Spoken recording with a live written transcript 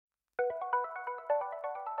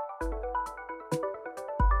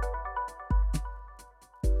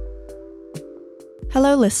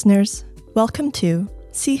Hello, listeners. Welcome to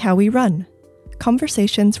See How We Run,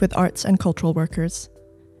 Conversations with Arts and Cultural Workers.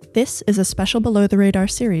 This is a special Below the Radar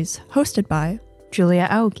series hosted by Julia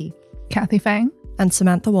Aoki, Kathy Fang, and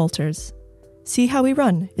Samantha Walters. See How We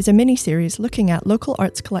Run is a mini-series looking at local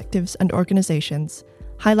arts collectives and organizations,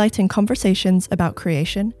 highlighting conversations about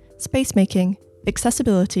creation, space-making,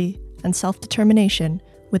 accessibility, and self-determination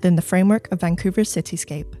within the framework of Vancouver's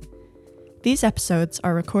cityscape. These episodes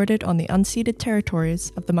are recorded on the unceded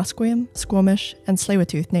territories of the Musqueam, Squamish, and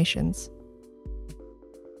Tsleil-Waututh nations.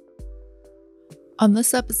 On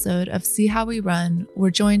this episode of See How We Run, we're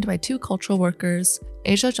joined by two cultural workers,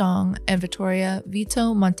 Asia Jong and Vitória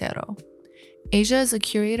Monteiro. Asia is a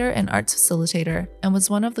curator and arts facilitator and was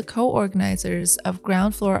one of the co-organizers of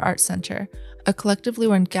Ground Floor Art Center, a collectively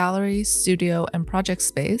run gallery, studio, and project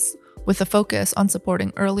space with a focus on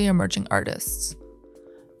supporting early emerging artists.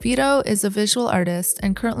 Vito is a visual artist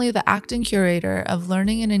and currently the acting curator of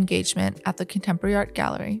learning and engagement at the Contemporary Art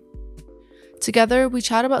Gallery. Together, we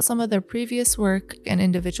chat about some of their previous work and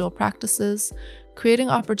individual practices, creating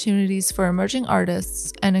opportunities for emerging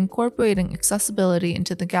artists and incorporating accessibility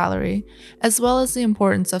into the gallery, as well as the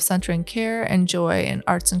importance of centering care and joy in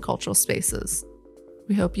arts and cultural spaces.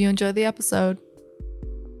 We hope you enjoy the episode.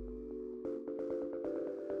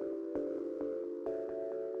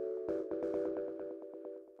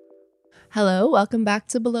 Hello, welcome back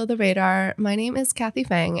to Below the Radar. My name is Kathy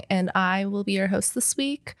Fang, and I will be your host this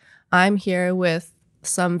week. I'm here with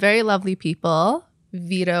some very lovely people,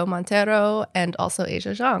 Vito Monteiro and also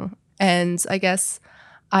Asia Jong. And I guess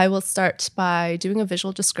I will start by doing a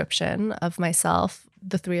visual description of myself.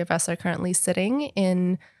 The three of us are currently sitting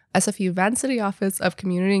in SFU Van City Office of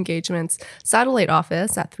Community Engagement's satellite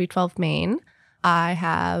office at 312 Main. I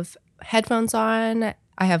have headphones on.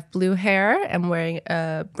 I have blue hair. I'm wearing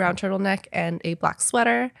a brown turtleneck and a black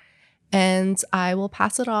sweater. And I will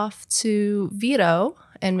pass it off to Vito,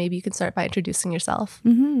 and maybe you can start by introducing yourself.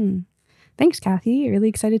 Thanks, Kathy. Really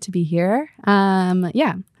excited to be here. My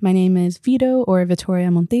name is Vito or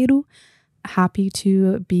Vitória Monteiro. Happy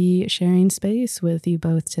to be sharing space with you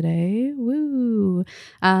both today. Woo!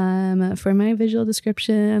 For my visual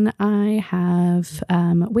description, I have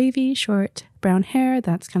wavy, short brown hair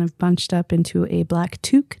that's kind of bunched up into a black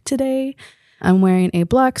toque today. I'm wearing a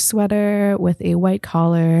black sweater with a white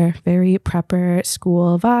collar, very prepper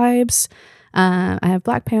school vibes. I have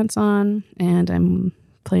black pants on, and I'm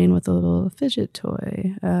playing with a little fidget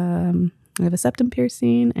toy. I have a septum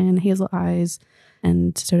piercing and hazel eyes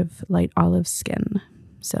and sort of light olive skin.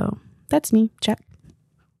 So that's me. Check.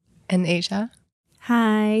 And Asia?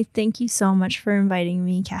 Hi, thank you so much for inviting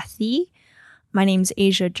me, Kathy. My name's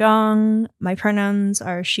Asia Jong. My pronouns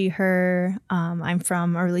are she, her. I'm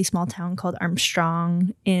from a really small town called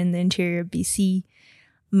Armstrong in the interior of BC.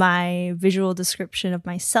 My visual description of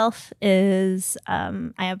myself is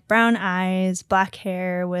I have brown eyes, black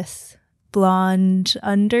hair with blonde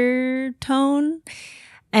undertone,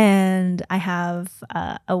 and I have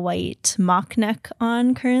a white mock neck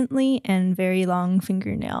on currently and very long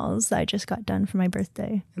fingernails that I just got done for my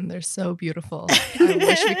birthday. And they're so beautiful. I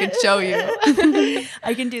wish we could show you.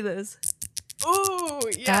 I can do this. Ooh,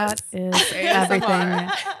 yes. That is everything.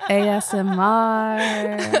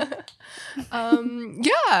 ASMR.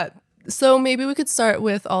 So maybe we could start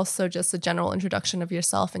with also just a general introduction of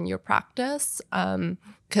yourself and your practice.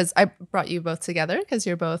 Because I brought you both together because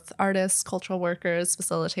you're both artists, cultural workers,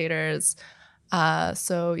 facilitators.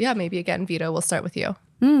 Maybe again, Vito, we'll start with you.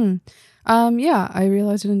 I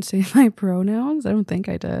realized I didn't say my pronouns. I don't think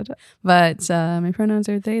I did. But my pronouns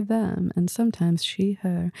are they, them, and sometimes she,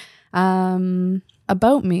 her.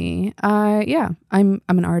 About me, I'm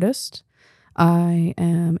an artist. I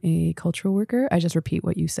am a cultural worker. I just repeat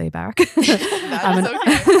what you say back.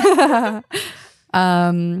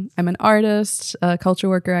 I'm an artist, a culture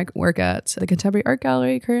worker. I work at the Contemporary Art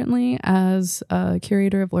Gallery currently as a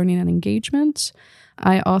curator of learning and engagement.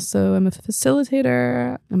 I also am a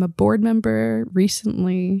facilitator. I'm a board member,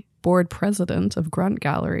 recently board president of Grunt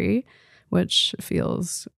Gallery, which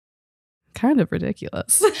feels kind of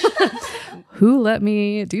ridiculous. Who let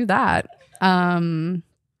me do that?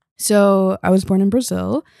 So I was born in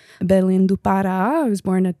Brazil, Belém do Pará. I was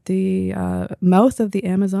born at the mouth of the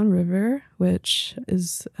Amazon River, which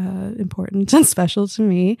is important and special to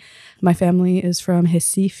me. My family is from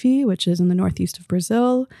Recife, which is in the northeast of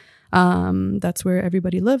Brazil. That's where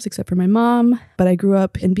everybody lives except for my mom. But I grew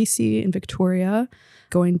up in BC, in Vitória,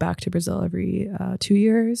 going back to Brazil every 2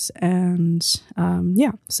 years. And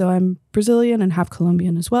so I'm Brazilian and half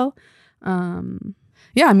Colombian as well. A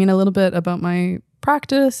little bit about my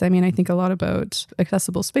practice. I mean, I think a lot about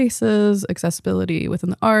accessible spaces, accessibility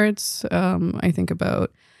within the arts. I think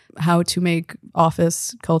about how to make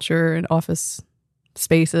office culture and office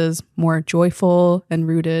spaces more joyful and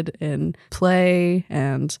rooted in play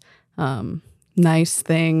and nice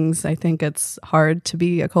things. I think it's hard to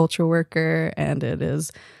be a culture worker, and it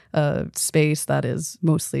is a space that is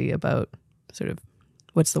mostly about sort of,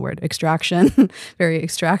 what's the word, extraction, very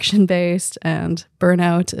extraction based, and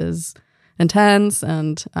burnout is intense,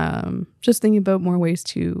 and just thinking about more ways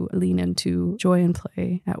to lean into joy and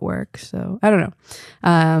play at work. So I don't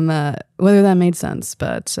know whether that made sense,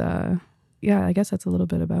 but yeah, I guess that's a little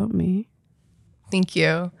bit about me. Thank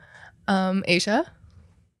you. Asia?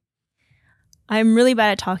 I'm really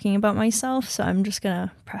bad at talking about myself, so I'm just going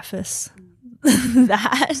to preface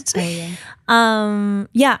that. Oh,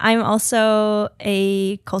 yeah, I'm also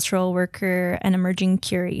a cultural worker, an emerging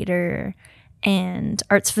curator, and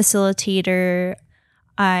arts facilitator.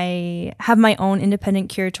 I have my own independent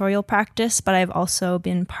curatorial practice, but I've also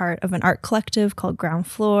been part of an art collective called Ground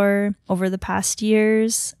Floor over the past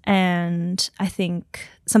years. And I think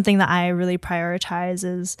something that I really prioritize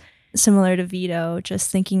is similar to Vito,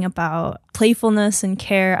 just thinking about playfulness and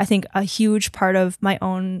care. I think a huge part of my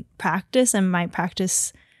own practice and my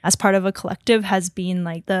practice as part of a collective has been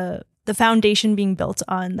like the foundation being built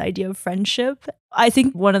on the idea of friendship. I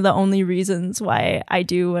think one of the only reasons why I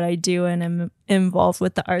do what I do and am involved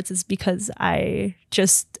with the arts is because I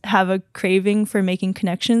just have a craving for making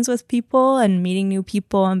connections with people and meeting new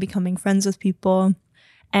people and becoming friends with people.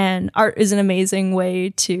 And art is an amazing way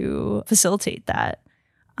to facilitate that.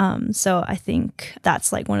 So I think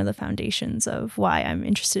that's like one of the foundations of why I'm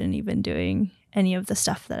interested in even doing any of the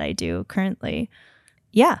stuff that I do currently.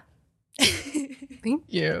 Yeah. Thank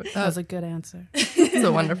you. that was a good answer. It's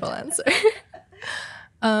a wonderful answer.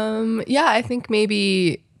 Yeah, I think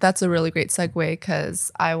maybe that's a really great segue,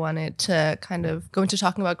 because I wanted to kind of go into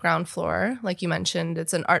talking about Ground Floor. Like you mentioned,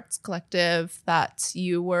 it's an arts collective that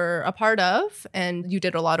you were a part of and you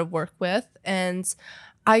did a lot of work with. And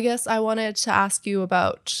I guess I wanted to ask you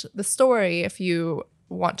about the story, if you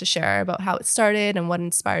want to share about how it started and what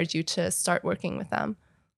inspired you to start working with them.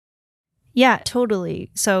 Yeah,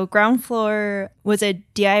 totally. So Ground Floor was a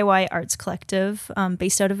DIY arts collective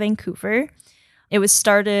based out of Vancouver. It was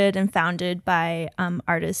started and founded by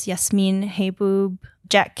artists Yasmin Hayboob,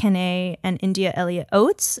 Jack Kene, and India Elliott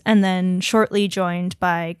Oates, and then shortly joined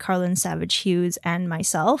by Carlin Savage Hughes and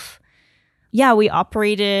myself. Yeah, we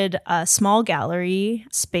operated a small gallery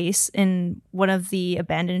space in one of the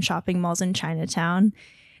abandoned shopping malls in Chinatown.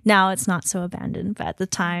 Now it's not so abandoned, but at the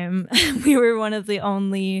time we were one of the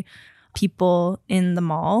only people in the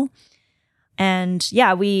mall. And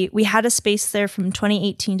yeah, we had a space there from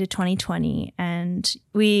 2018 to 2020, and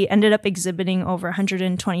we ended up exhibiting over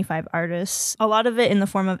 125 artists, a lot of it in the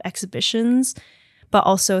form of exhibitions, but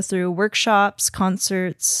also through workshops,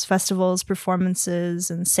 concerts, festivals,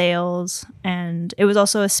 performances, and sales. And it was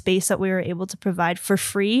also a space that we were able to provide for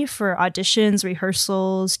free for auditions,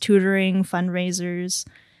 rehearsals, tutoring, fundraisers,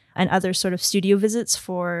 and other sort of studio visits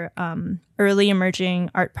for early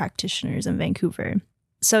emerging art practitioners in Vancouver.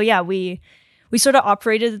 So yeah, we sort of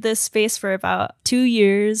operated this space for about 2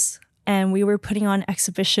 years, and we were putting on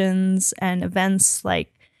exhibitions and events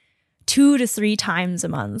like 2 to 3 times a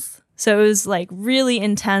month. So it was like really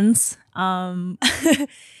intense.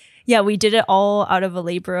 Yeah, we did it all out of a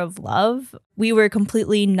labor of love. We were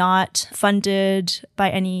completely not funded by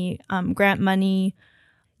any grant money.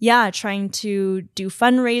 Yeah, trying to do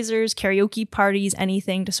fundraisers, karaoke parties,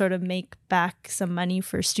 anything to sort of make back some money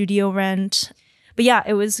for studio rent. But yeah,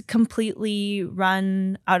 it was completely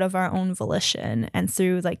run out of our own volition and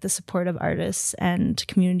through like the support of artists and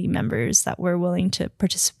community members that were willing to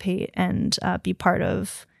participate and be part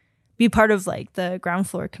of like the Ground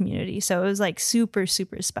Floor community. So it was like super,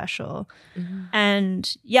 super special. Mm-hmm.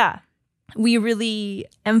 And yeah, we really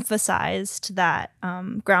emphasized that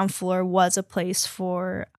Ground Floor was a place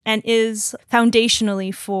for and is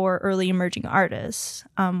foundationally for early emerging artists,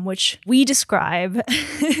 which we describe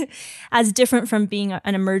as different from being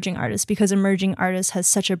an emerging artist, because emerging artist has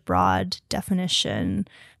such a broad definition,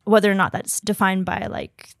 whether or not that's defined by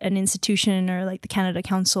like an institution or like the Canada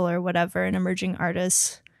Council or whatever. An emerging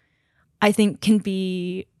artist, I think, can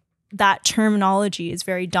be, that terminology is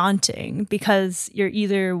very daunting, because you're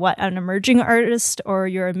either an emerging artist or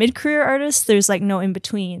you're a mid-career artist. There's like no in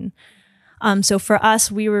between. So for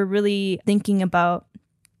us, we were really thinking about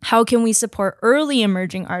how can we support early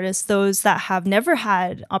emerging artists, those that have never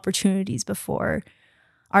had opportunities before,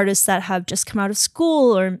 artists that have just come out of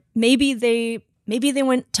school, or maybe they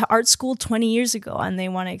went to art school 20 years ago and they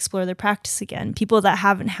want to explore their practice again, people that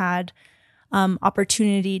haven't had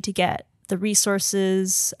opportunity to get the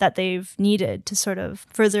resources that they've needed to sort of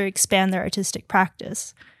further expand their artistic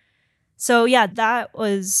practice. So yeah, that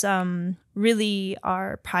was really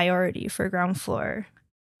our priority for Ground Floor.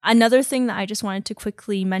 Another thing that I just wanted to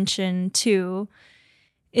quickly mention too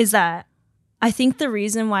is that I think the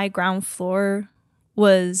reason why Ground Floor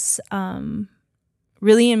was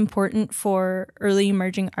really important for early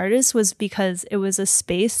emerging artists was because it was a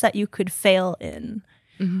space that you could fail in.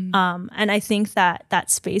 Mm-hmm. And I think that that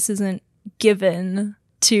space isn't given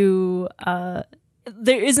to,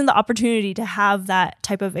 there isn't the opportunity to have that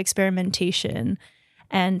type of experimentation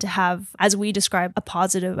and to have, as we describe, a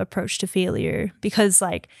positive approach to failure, because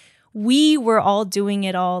like we were all doing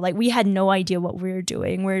it all. Like we had no idea what we were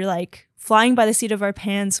doing. We're like flying by the seat of our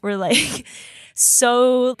pants. We're like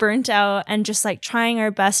so burnt out and just like trying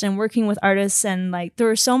our best and working with artists. And like there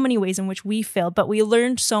were so many ways in which we failed, but we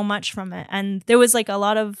learned so much from it. And there was like a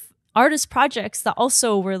lot of artist projects that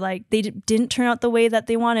also were like they didn't turn out the way that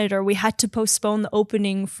they wanted, or we had to postpone the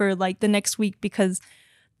opening for like the next week because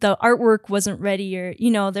the artwork wasn't ready, or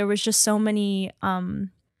there was just so many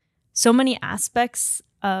aspects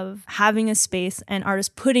of having a space and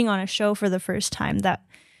artists putting on a show for the first time that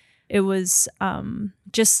it was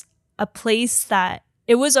just a place that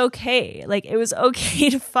it was okay. Like it was okay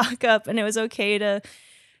to fuck up and it was okay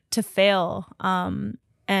to fail.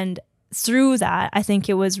 And through that, I think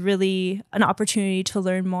it was really an opportunity to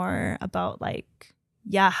learn more about like,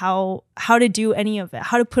 how to do any of it,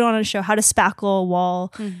 how to put on a show, how to spackle a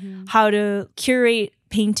wall, how to curate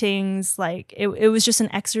paintings. Like it was just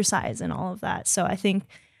an exercise in all of that. So I think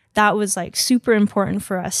that was like super important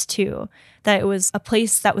for us too, that it was a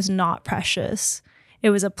place that was not precious. It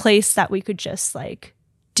was a place that we could just like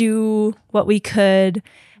do what we could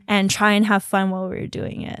and try and have fun while we were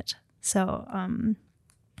doing it. So,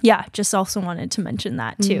 just also wanted to mention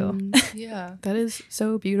that too. Yeah, that is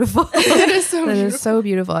so beautiful. That is so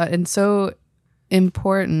beautiful and so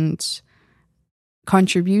important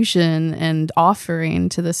contribution and offering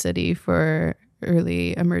to the city for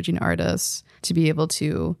early emerging artists to be able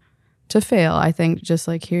to fail. I think just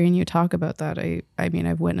like hearing you talk about that, I mean,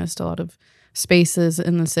 I've witnessed a lot of spaces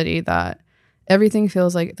in the city that everything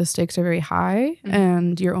feels like the stakes are very high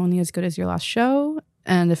and you're only as good as your last show.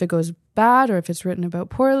 And if it goes bad or if it's written about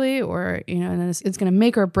poorly or, and it's going to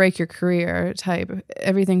make or break your career type,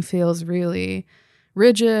 everything feels really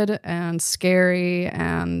rigid and scary,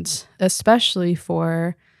 and especially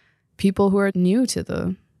for people who are new to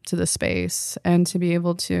the space, and to be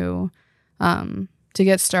able to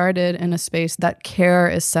get started in a space that care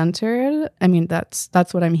is centered. I mean, that's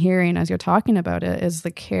what I'm hearing as you're talking about it, is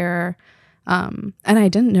the care. And I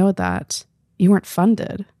didn't know that you weren't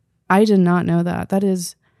funded. I did not know that. That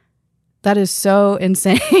is so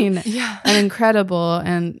insane and incredible,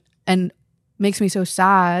 and makes me so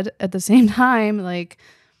sad at the same time. Like,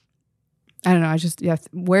 I don't know,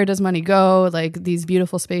 where does money go? Like these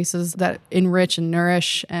beautiful spaces that enrich and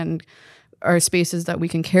nourish and are spaces that we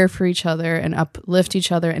can care for each other and uplift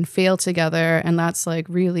each other and fail together. And that's like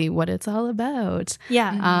really what it's all about.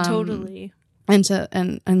 Yeah, totally. And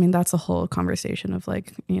I mean, that's a whole conversation of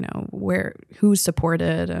like, who's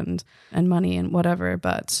supported and money and whatever.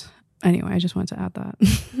 But anyway, I just wanted to add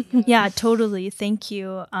that. Yeah, totally. Thank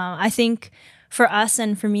you. I think for us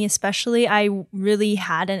and for me especially, I really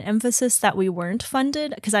had an emphasis that we weren't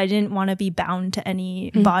funded because I didn't want to be bound to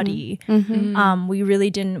any body. We really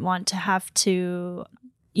didn't want to have to,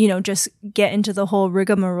 just get into the whole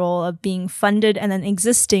rigmarole of being funded and then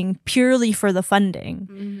existing purely for the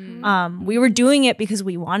funding. We were doing it because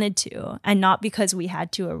we wanted to and not because we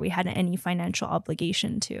had to or we had any financial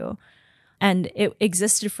obligation to. And it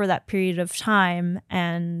existed for that period of time.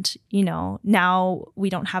 And, now we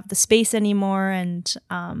don't have the space anymore. And,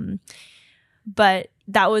 but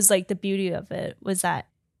that was like the beauty of it, was that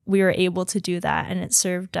we were able to do that and it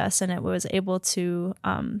served us, and it was able to,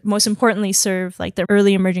 most importantly, serve like the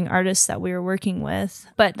early emerging artists that we were working with.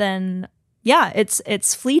 But then,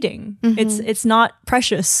 it's fleeting. It's not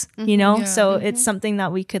precious, so it's something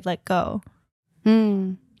that we could let go.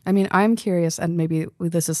 I mean, I'm curious, and maybe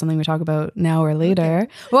this is something we talk about now or later. Okay.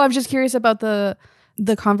 Well, I'm just curious about the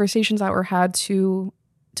conversations that were had to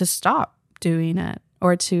stop doing it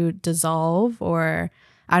or to dissolve, or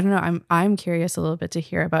I don't know. I'm curious a little bit to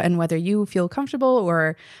hear about, and whether you feel comfortable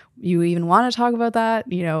or you even want to talk about that.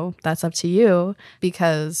 That's up to you.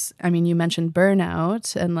 Because I mean, you mentioned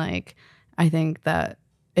burnout, and like I think that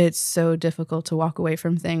it's so difficult to walk away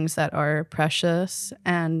from things that are precious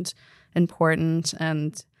and important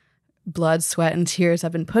and blood, sweat, and tears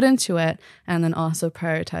have been put into it, and then also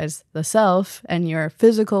prioritize the self and your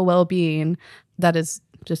physical well-being that is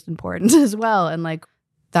just important as well. And like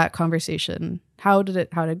that conversation, how did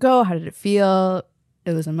it go? How did it feel?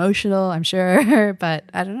 It was emotional, I'm sure, but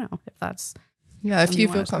I don't know if that's if you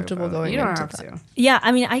feel comfortable going into that. Yeah,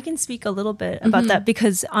 I mean, I can speak a little bit about that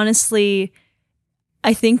because honestly,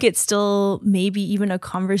 I think it's still maybe even a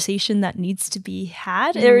conversation that needs to be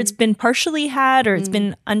had, or it's been partially had, or it's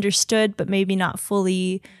been understood, but maybe not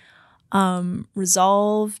fully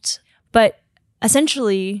resolved. But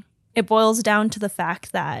essentially, it boils down to the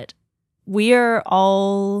fact that we are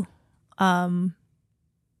all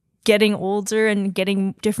getting older and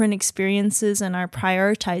getting different experiences and are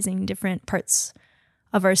prioritizing different parts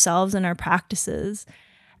of ourselves and our practices.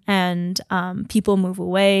 And people move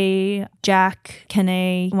away. Jack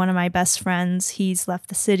Kene, one of my best friends, he's left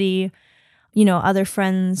the city. You know, other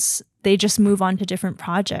friends, they just move on to different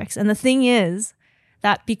projects. And the thing is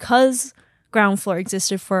that because Ground Floor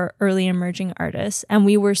existed for early emerging artists and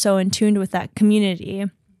we were so in tune with that community,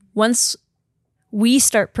 once we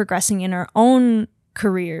start progressing in our own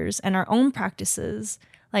careers and our own practices,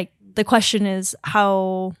 like the question is,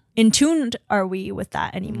 how in tuned are we with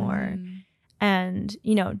that anymore? And,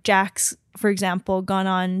 you know, Jack's, for example, gone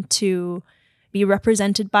on to be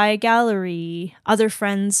represented by a gallery. Other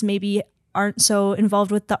friends maybe aren't so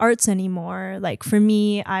involved with the arts anymore. Like for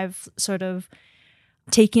me, I've sort of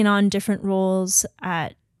taken on different roles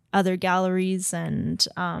at other galleries. And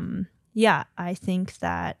I think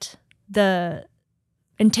that the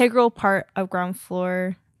integral part of Ground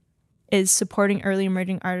Floor is supporting early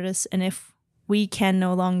emerging artists. And if we can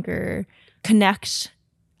no longer connect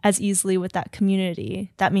as easily with that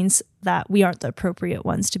community, that means that we aren't the appropriate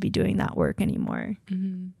ones to be doing that work anymore.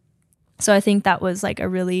 So I think that was like a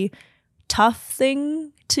really tough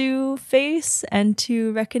thing to face and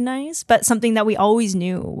to recognize, but something that we always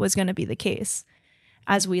knew was going to be the case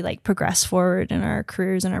as we like progress forward in our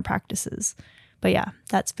careers and our practices. But yeah,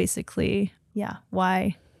 that's basically,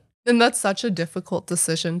 why. And that's such a difficult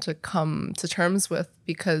decision to come to terms with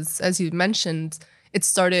because, as you mentioned, it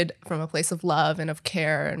started from a place of love and of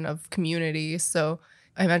care and of community. So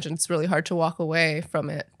I imagine it's really hard to walk away from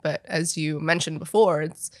it. But as you mentioned before,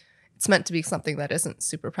 it's meant to be something that isn't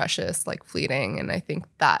super precious, like fleeting. And I think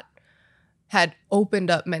that had opened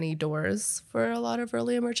up many doors for a lot of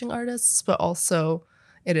early emerging artists. But also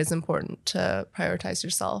it is important to prioritize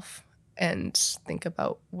yourself and think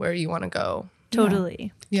about where you want to go.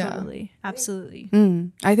 Totally. Absolutely.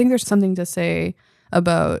 I think there's something to say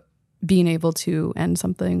about being able to end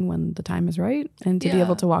something when the time is right and to be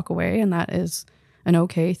able to walk away. And that is an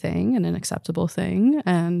okay thing and an acceptable thing.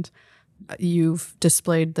 And you've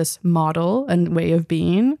displayed this model and way of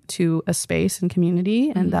being to a space and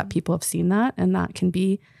community and that people have seen that and that can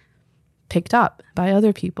be picked up by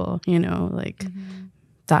other people, you know, like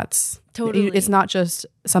that's totally. It's not just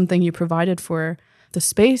something you provided for the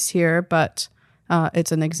space here, but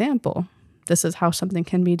it's an example. This is how something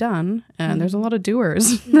can be done. And there's a lot of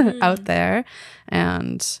doers out there.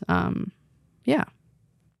 And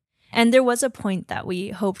And there was a point that we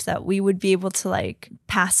hoped that we would be able to like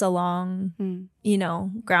pass along, you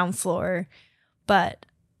know, Ground Floor. But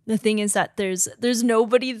the thing is that there's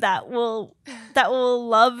nobody that will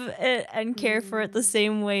love it and care for it the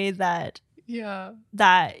same way that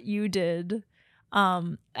you did.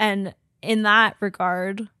 And in that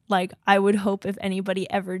regard, like I would hope if anybody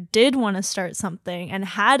ever did want to start something and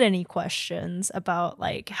had any questions about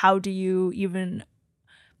like how do you even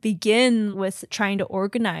begin with trying to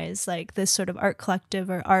organize like this sort of art collective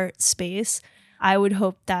or art space, I would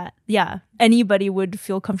hope that anybody would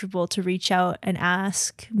feel comfortable to reach out and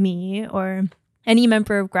ask me or any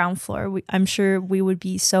member of Ground Floor. I'm sure we would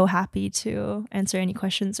be so happy to answer any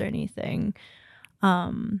questions or anything.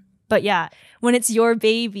 But yeah, when it's your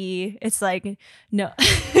baby, it's like, no.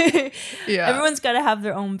 Everyone's got to have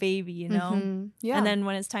their own baby, you know? Yeah. And then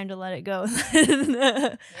when it's time to let it go,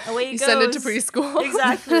 away it goes. Send it to preschool.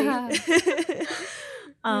 Exactly.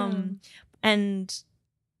 And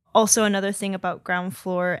also another thing about Ground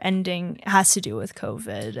Floor ending has to do with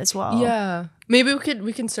COVID as well. Yeah. Maybe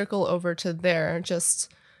we can circle over to there just,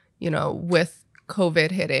 you know, with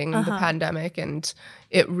COVID hitting the pandemic, and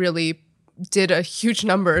it really did a huge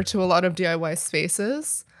number to a lot of DIY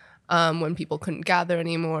spaces when people couldn't gather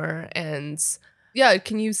anymore. And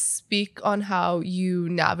can you speak on how you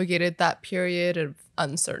navigated that period of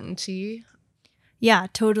uncertainty? Yeah,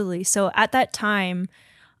 totally. So at that time,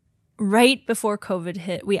 right before COVID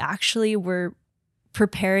hit, we actually were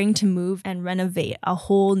preparing to move and renovate a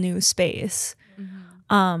whole new space.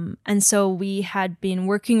 And so we had been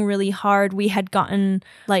working really hard. We had gotten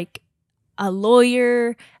like a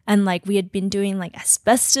lawyer And like we had been doing like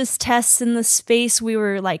asbestos tests in the space. We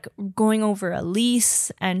were like going over a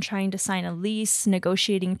lease and trying to sign a lease,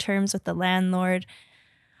 negotiating terms with the landlord.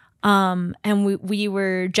 And we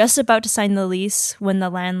were just about to sign the lease when the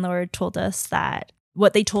landlord told us that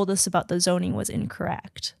what they told us about the zoning was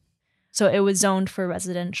incorrect. So it was zoned for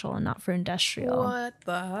residential and not for industrial. What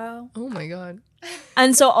the hell? Oh my God.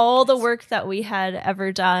 And so all the work that we had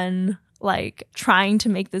ever done, like trying to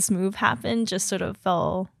make this move happen, just sort of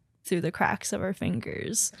fell through the cracks of our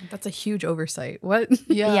fingers. That's a huge oversight. What?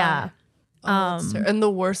 Yeah. And the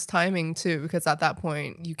worst timing too, because at that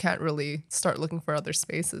point you can't really start looking for other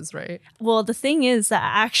spaces, right? Well, the thing is that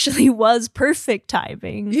actually was perfect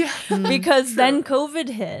timing. Yeah. Because then COVID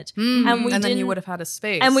hit. And then you would have had a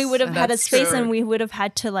space. And we would have had a That's space true. and we would have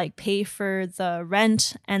had to like pay for the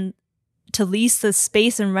rent and to lease the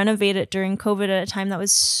space and renovate it during COVID at a time that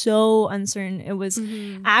was so uncertain. It was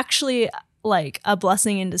actually like a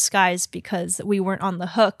blessing in disguise because we weren't on the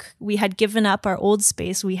hook. We had given up our old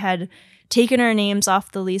space. We had taken our names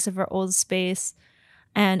off the lease of our old space.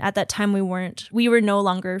 And at that time we were no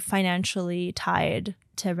longer financially tied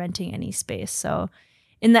to renting any space. So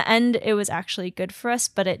in the end, it was actually good for us,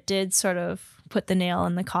 but it did sort of put the nail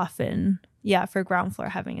in the coffin, for ground floor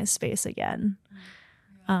having a space again.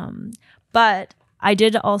 But I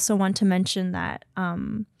did also want to mention that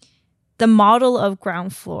the model of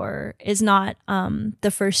ground floor is not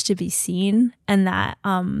the first to be seen, and that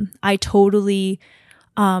I totally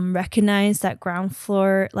recognize that ground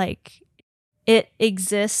floor, like, it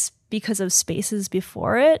exists because of spaces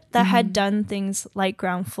before it that had done things like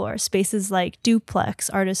ground floor, spaces like Duplex,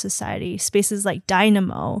 Artist Society, spaces like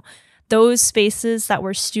Dynamo. Those spaces that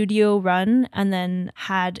were studio run and then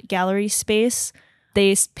had gallery space,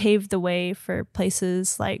 they paved the way for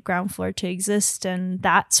places like ground floor to exist. And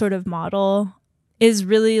that sort of model is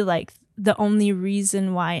really like the only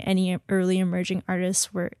reason why any early emerging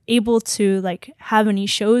artists were able to like have any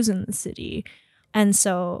shows in the city. And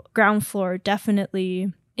so ground floor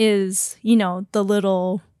definitely is, the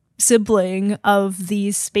little sibling of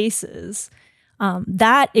these spaces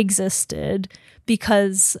that existed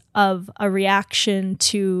because of a reaction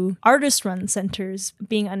to artist-run centers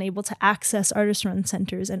being unable to access artist-run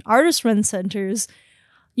centers. And artist-run centers,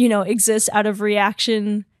 exist out of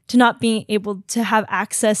reaction to not being able to have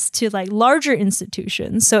access to like larger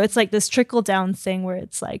institutions. So it's like this trickle-down thing where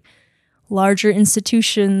it's like larger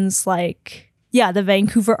institutions like, the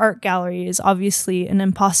Vancouver Art Gallery is obviously an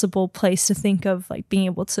impossible place to think of like being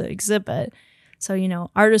able to exhibit. So,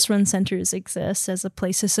 artist-run centers exist as a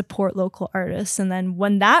place to support local artists. And then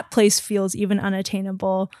when that place feels even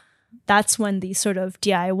unattainable, that's when these sort of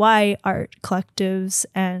DIY art collectives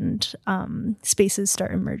and spaces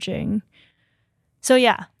start emerging. So,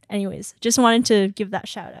 anyways, just wanted to give that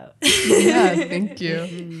shout out. Yeah, thank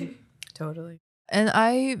you. Totally. And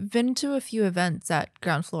I've been to a few events at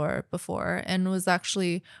ground floor before and was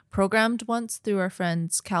actually programmed once through our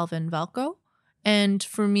friends Calvin Valco. And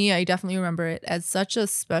for me, I definitely remember it as such a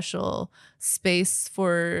special space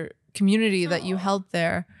for community that you held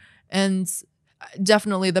there. And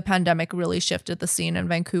definitely the pandemic really shifted the scene in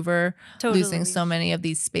Vancouver, losing so many of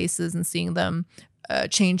these spaces and seeing them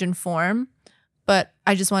change in form. But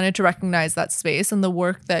I just wanted to recognize that space and the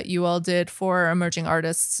work that you all did for emerging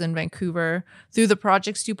artists in Vancouver through the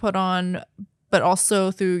projects you put on, but also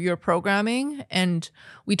through your programming. And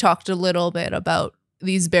we talked a little bit about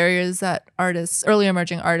these barriers that early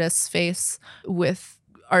emerging artists face with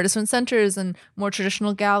artist-run centers and more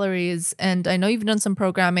traditional galleries. And I know you've done some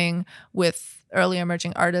programming with early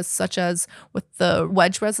emerging artists, such as with the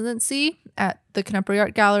Wedge residency at the Contemporary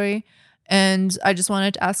Art Gallery. And I just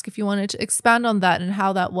wanted to ask if you wanted to expand on that and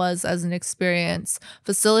how that was as an experience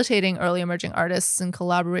facilitating early emerging artists in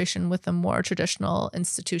collaboration with a more traditional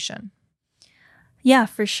institution. Yeah,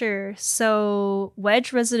 for sure. So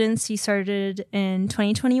Wedge residency started in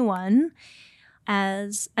 2021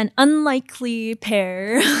 as an unlikely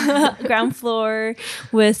pair, ground floor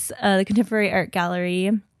with the Contemporary Art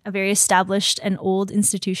Gallery, a very established and old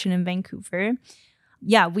institution in Vancouver.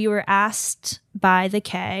 Yeah, we were asked by the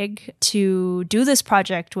CAG to do this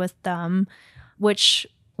project with them, which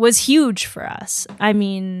was huge for us. I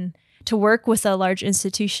mean, to work with a large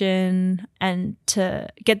institution and to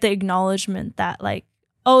get the acknowledgement that like,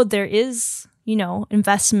 oh, there is,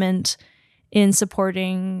 investment in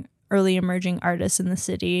supporting early emerging artists in the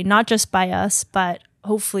city, not just by us, but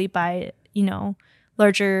hopefully by,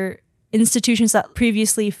 larger institutions that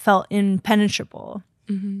previously felt impenetrable.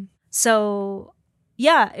 Mm-hmm. So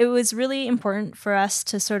it was really important for us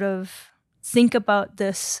to sort of think about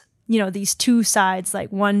this, these two sides,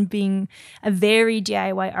 like one being a very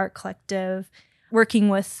DIY art collective working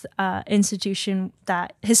with an institution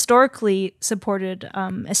that historically supported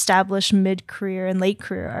established mid-career and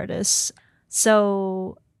late-career artists.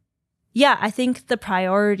 So yeah, I think the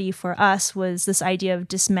priority for us was this idea of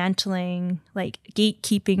dismantling like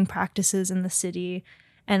gatekeeping practices in the city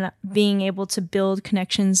and being able to build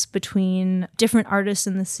connections between different artists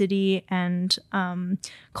in the city and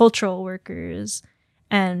cultural workers.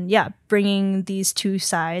 And yeah, bringing these two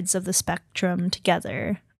sides of the spectrum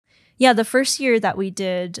together. Yeah, the first year that we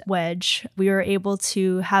did Wedge, we were able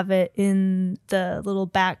to have it in the little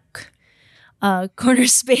back corner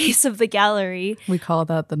space of the gallery. We call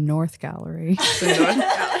that the North Gallery. The North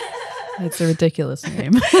Gallery. It's a ridiculous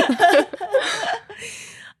name.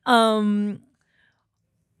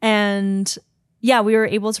 And yeah, we were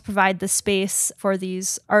able to provide the space for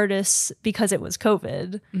these artists because it was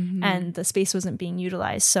COVID and the space wasn't being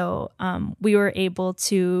utilized. So we were able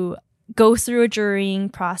to go through a jurying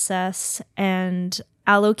process and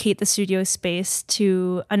allocate the studio space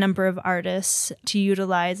to a number of artists to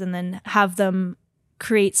utilize and then have them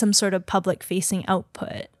create some sort of public-facing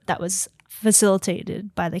output that was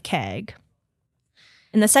facilitated by the CAG.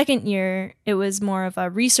 In the second year, it was more of a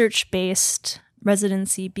research-based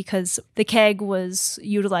residency because the CAG was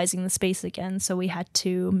utilizing the space again, so we had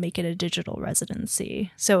to make it a digital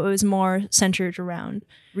residency. So it was more centered around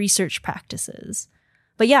research practices.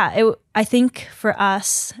 But yeah, I think for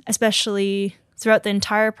us, especially throughout the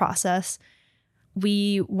entire process,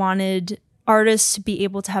 we wanted artists to be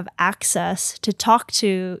able to have access to talk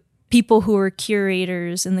to people who are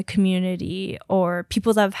curators in the community or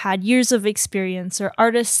people that have had years of experience or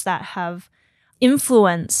artists that have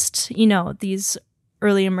influenced, these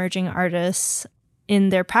early emerging artists in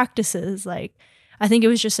their practices. Like, I think it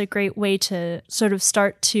was just a great way to sort of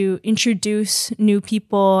start to introduce new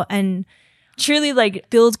people and truly like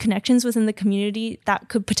build connections within the community that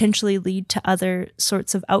could potentially lead to other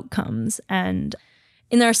sorts of outcomes. And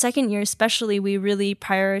in our second year especially, we really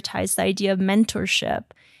prioritized the idea of mentorship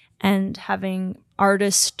and having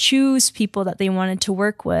artists choose people that they wanted to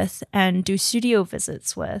work with and do studio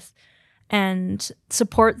visits with and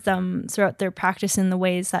support them throughout their practice in the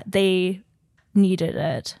ways that they needed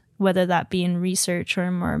it, whether that be in research or in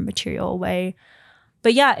a more material way.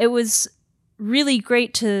 But yeah, it was really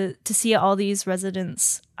great to see all these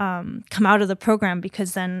residents come out of the program,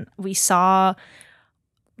 because then we saw,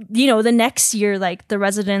 the next year, like the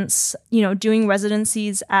residents, doing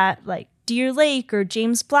residencies at like Deer Lake or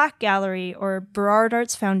James Black Gallery or Burrard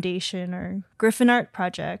Arts Foundation or Griffin Art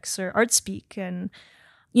Projects or ArtSpeak and,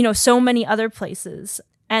 so many other places.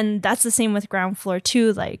 And that's the same with Ground Floor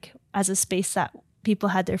too, like as a space that people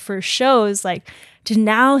had their first shows, like to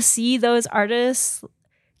now see those artists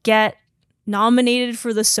get nominated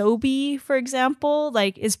for the Sobey, for example,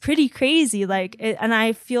 like is pretty crazy. And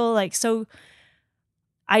I feel like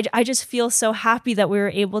I just feel so happy that we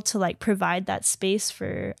were able to like provide that space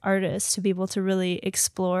for artists to be able to really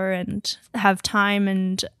explore and have time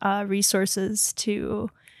and resources to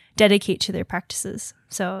dedicate to their practices.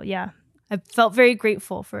 So yeah, I felt very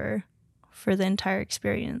grateful for the entire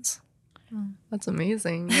experience. Oh, that's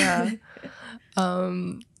amazing. Yeah.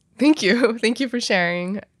 Thank you. Thank you for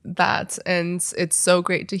sharing that. And it's so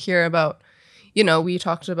great to hear about, we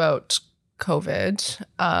talked about COVID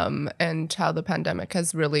and how the pandemic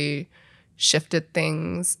has really shifted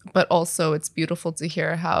things, but also it's beautiful to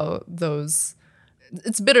hear how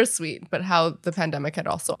it's bittersweet, but how the pandemic had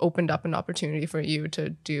also opened up an opportunity for you to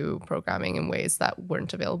do programming in ways that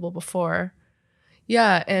weren't available before.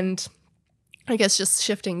 Yeah. And I guess just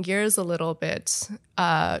shifting gears a little bit,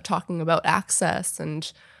 talking about access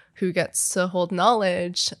and who gets to hold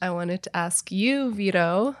knowledge, I wanted to ask you,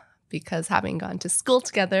 Vito, because having gone to school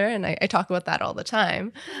together, and I talk about that all the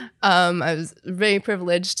time, I was very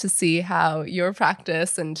privileged to see how your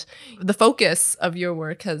practice and the focus of your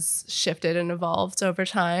work has shifted and evolved over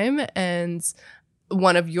time. And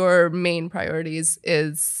one of your main priorities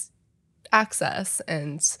is access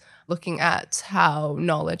and looking at how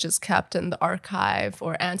knowledge is kept in the archive,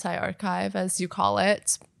 or anti-archive, as you call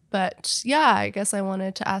it. But yeah, I guess I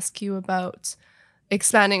wanted to ask you about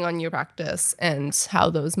expanding on your practice and how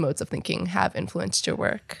those modes of thinking have influenced your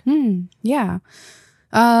work. Yeah.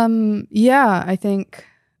 I think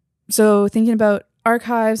so. Thinking about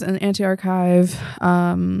archives and anti-archive,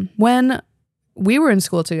 when we were in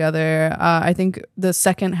school together, I think the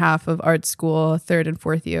second half of art school, third and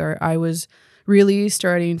fourth year, I was really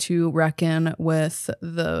starting to reckon with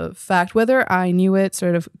the fact, whether I knew it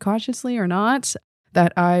sort of consciously or not,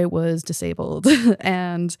 that I was disabled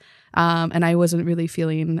and I wasn't really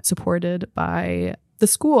feeling supported by the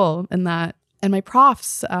school, and that my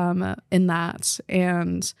profs in that.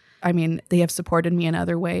 And I mean, they have supported me in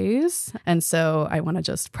other ways. And so I want to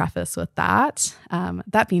just preface with that.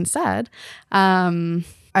 That being said,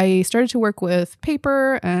 I started to work with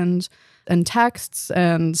paper and texts.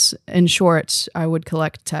 And in short, I would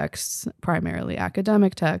collect texts, primarily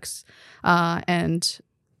academic texts, and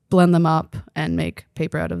blend them up and make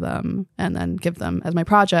paper out of them and then give them as my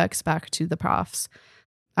projects back to the profs.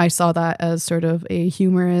 I saw that as sort of a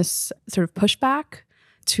humorous sort of pushback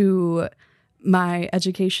to my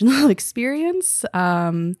educational experience.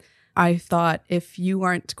 I thought, if you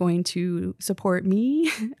aren't going to support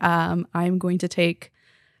me, I'm going to take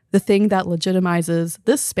the thing that legitimizes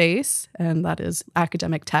this space, and that is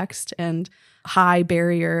academic text and high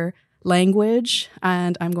barrier language,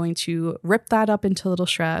 and I'm going to rip that up into little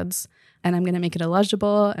shreds, and I'm going to make it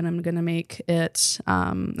illegible, and I'm going to make it,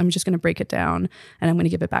 I'm just going to break it down, and I'm going to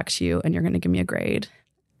give it back to you, and you're going to give me a grade.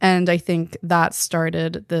 And I think that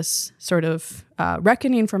started this sort of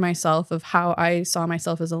reckoning for myself of how I saw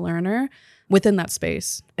myself as a learner within that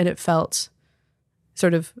space. And it felt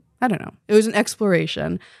sort of, I don't know, it was an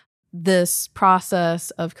exploration. This process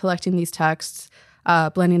of collecting these texts,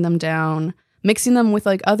 blending them down, mixing them with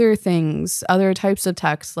like other things, other types of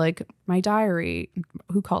texts, like my diary,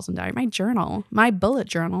 who calls them diary, my journal, my bullet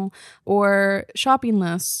journal, or shopping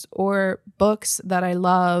lists, or books that I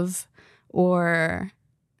love, or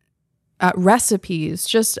recipes.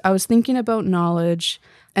 Just, I was thinking about knowledge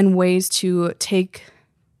and ways to take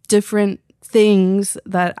different things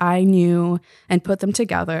that I knew and put them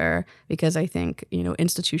together, because I think,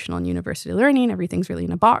 institutional and university learning, everything's really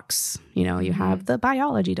in a box. You have the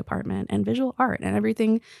biology department and visual art and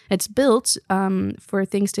everything. It's built for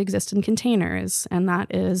things to exist in containers. And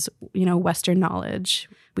that is, Western knowledge.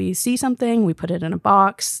 We see something, we put it in a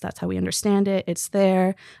box. That's how we understand it. It's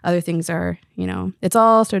there. Other things are, it's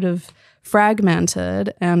all sort of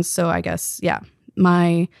fragmented. And so I guess,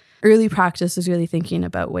 my early practice is really thinking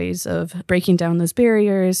about ways of breaking down those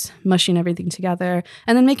barriers, mushing everything together,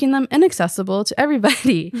 and then making them inaccessible to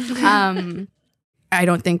everybody. I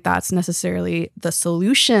don't think that's necessarily the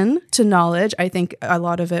solution to knowledge. I think a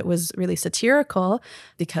lot of it was really satirical,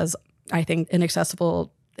 because I think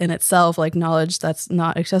inaccessible in itself, like knowledge that's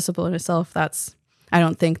not accessible in itself, I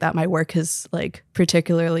don't think that my work is like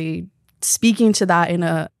particularly speaking to that in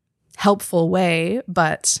a helpful way,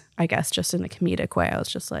 but I guess just in a comedic way. I was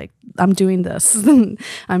just like, I'm doing this.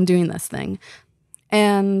 I'm doing this thing.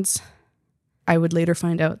 And I would later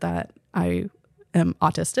find out that I am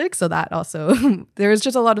autistic. So that also, there was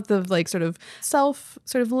just a lot of the like sort of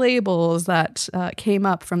labels that came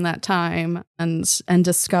up from that time and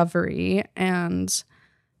discovery. And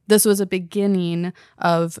this was a beginning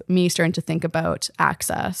of me starting to think about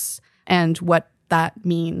access and what that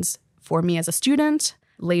means for me as a student,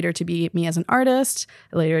 later to be me as an artist,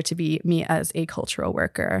 later to be me as a cultural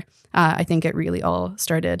worker. I think it really all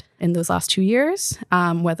started in those last 2 years.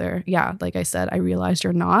 Whether, like I said, I realized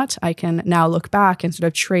or not, I can now look back and sort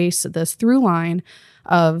of trace this through line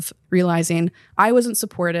of realizing I wasn't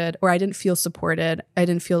supported, or I didn't feel supported. I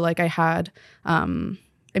didn't feel like I had,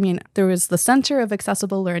 there was the Center of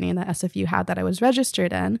Accessible Learning that SFU had that I was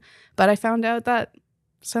registered in, but I found out that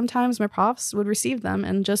sometimes my profs would receive them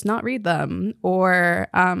and just not read them, or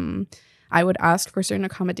I would ask for certain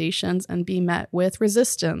accommodations and be met with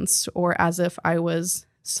resistance, or as if I was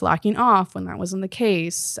slacking off when that wasn't the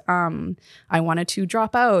case. I wanted to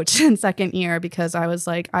drop out in second year because I was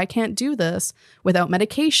like, I can't do this without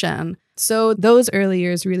medication. So those early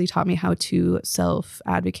years really taught me how to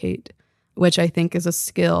self-advocate, which I think is a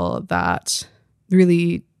skill that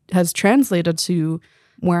really has translated to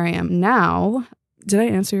where I am now. Did I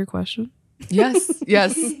answer your question? Yes.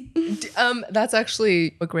 That's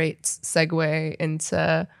actually a great segue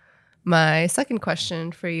into my second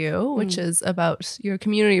question for you, which is about your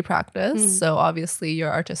community practice. So obviously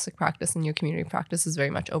your artistic practice and your community practice is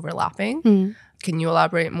very much overlapping. Can you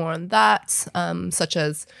elaborate more on that, such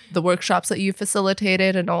as the workshops that you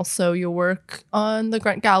facilitated and also your work on the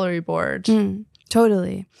Grant Gallery board?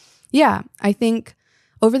 Totally. Yeah, I think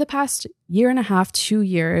over the past year and a half, 2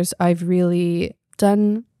 years, I've really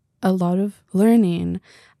done a lot of learning.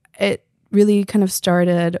 It really kind of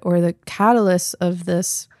started, or the catalyst of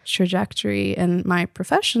this trajectory in my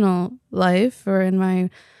professional life or in my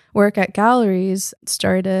work at galleries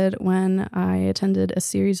started when I attended a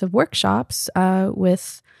series of workshops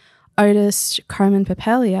with artist Carmen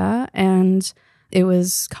Papelia, and it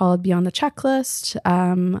was called Beyond the Checklist.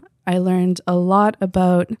 I learned a lot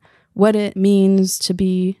about what it means to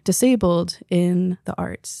be disabled in the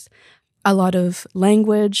arts. A lot of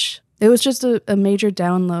language. It was just a major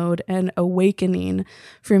download and awakening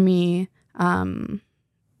for me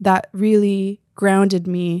that really grounded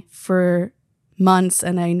me for months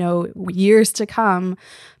and I know years to come,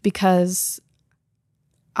 because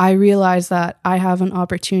I realized that I have an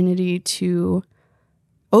opportunity to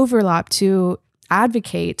overlap, to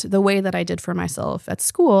advocate the way that I did for myself at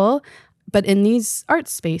school, but in these art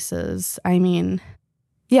spaces. I mean,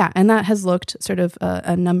 yeah, and that has looked sort of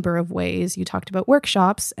a number of ways. You talked about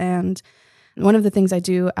workshops, and one of the things I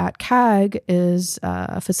do at CAG is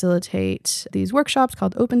facilitate these workshops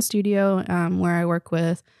called Open Studio, where I work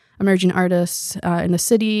with emerging artists in the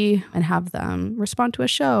city and have them respond to a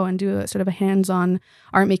show and do a sort of a hands-on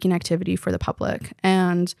art making activity for the public.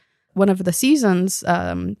 And one of the seasons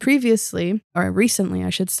previously, or recently, I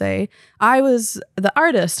should say, I was the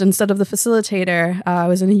artist instead of the facilitator. I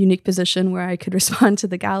was in a unique position where I could respond to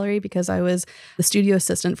the gallery because I was the studio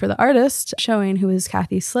assistant for the artist showing, who is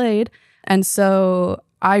Kathy Slade. And so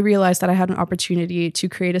I realized that I had an opportunity to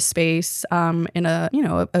create a space in a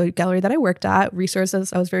gallery that I worked at,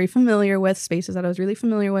 resources I was very familiar with, spaces that I was really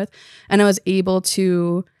familiar with, and I was able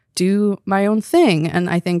to do my own thing. And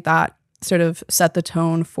I think that sort of set the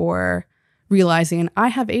tone for realizing I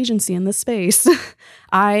have agency in this space.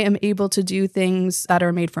 I am able to do things that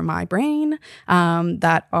are made for my brain,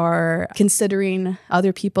 that are considering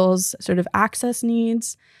other people's sort of access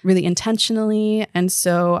needs really intentionally. And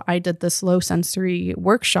so I did this low sensory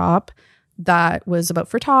workshop that was about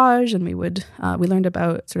frottage, and we learned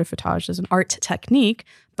about sort of frottage as an art technique,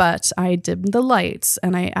 but I dimmed the lights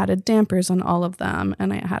and I added dampers on all of them,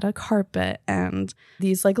 and I had a carpet and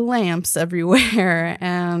these like lamps everywhere,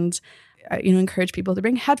 and encourage people to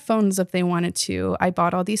bring headphones if they wanted to. I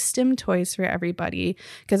bought all these STEM toys for everybody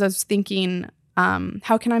because I was thinking,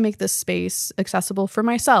 how can I make this space accessible for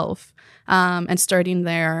myself? And starting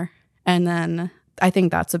there. And then I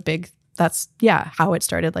think that's how it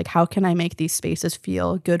started. Like, how can I make these spaces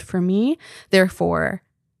feel good for me? Therefore,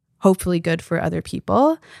 hopefully good for other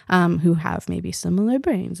people who have maybe similar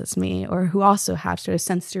brains as me, or who also have sort of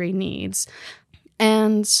sensory needs.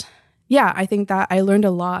 And yeah, I think that I learned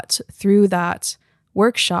a lot through that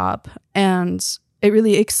workshop, and it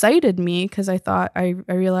really excited me because I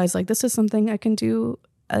realized like this is something I can do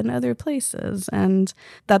in other places and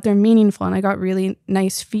that they're meaningful. And I got really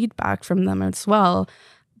nice feedback from them as well.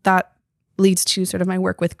 That leads to sort of my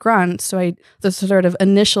work with Grunt. So the sort of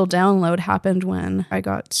initial download happened when I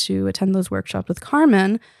got to attend those workshops with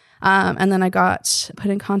Carmen. And then I got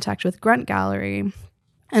put in contact with Grunt Gallery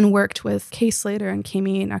and worked with Kay Slater and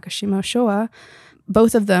Kami Nakashima-Showa,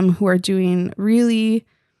 both of them who are doing really,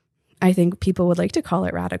 I think people would like to call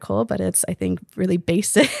it radical, but it's, I think, really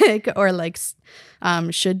basic or like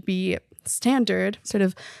should be standard sort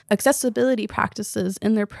of accessibility practices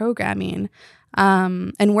in their programming.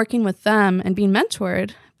 And working with them and being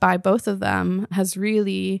mentored by both of them has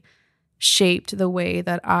really shaped the way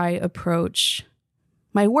that I approach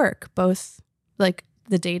my work, both like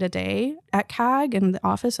the day-to-day at CAG and the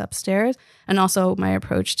office upstairs, and also my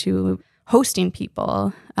approach to hosting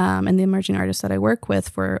people and the emerging artists that I work with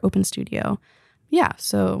for Open Studio. Yeah,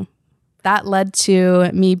 so that led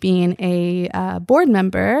to me being a board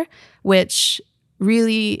member, which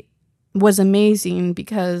really was amazing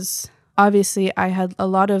because obviously I had a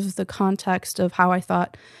lot of the context of how I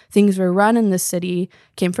thought things were run in the city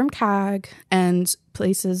came from CAG and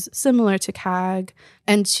places similar to CAG,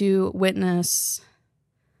 and to witness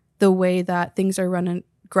the way that things are run in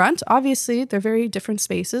Grunt. Obviously, they're very different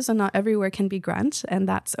spaces and not everywhere can be Grunt, and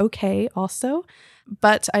that's okay also.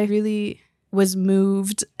 But I really was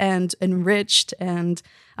moved and enriched and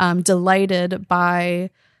delighted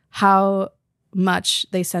by how much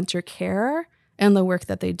they center care in the work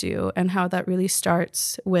that they do, and how that really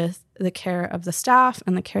starts with the care of the staff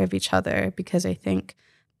and the care of each other. Because I think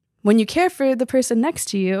when you care for the person next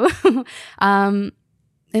to you,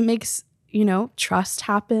 it makes, trust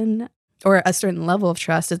happen, or a certain level of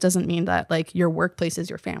trust. It doesn't mean that like your workplace is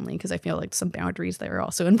your family, because I feel like some boundaries there are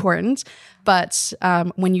also important. But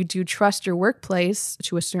when you do trust your workplace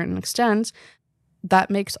to a certain extent, that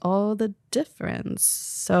makes all the difference.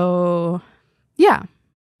 So yeah.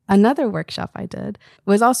 Another workshop I did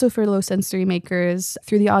was also for low sensory makers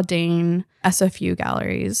through the Audain SFU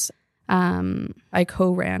galleries. I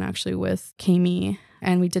co-ran actually with Kami,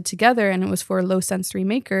 and we did together, and it was for low sensory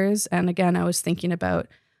makers. And again, I was thinking about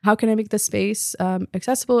how can I make this space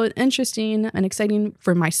accessible and interesting and exciting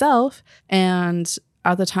for myself. And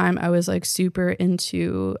at the time, I was like super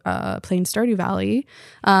into playing Stardew Valley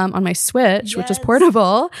on my Switch, which is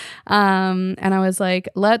portable. And I was like,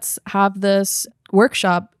 let's have this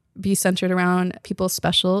workshop be centered around people's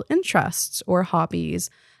special interests or hobbies.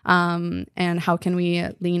 And how can we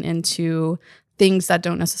lean into things that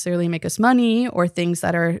don't necessarily make us money or things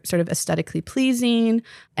that are sort of aesthetically pleasing,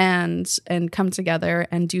 and come together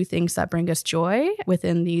and do things that bring us joy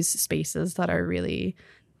within these spaces that are really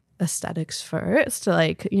aesthetics first.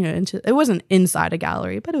 Like, it wasn't inside a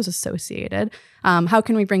gallery, but it was associated. How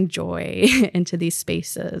can we bring joy into these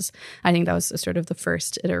spaces? I think that was sort of the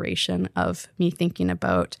first iteration of me thinking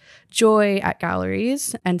about joy at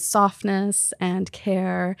galleries and softness and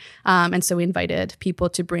care. And so we invited people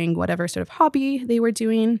to bring whatever sort of hobby they were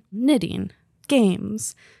doing: knitting,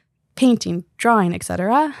 games, painting, drawing,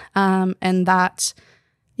 etc. And that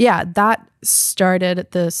started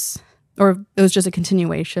this, or it was just a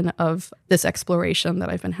continuation of this exploration that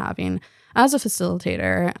I've been having as a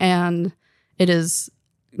facilitator. And it has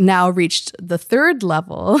now reached the third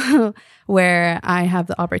level where I have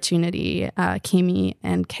the opportunity. Kami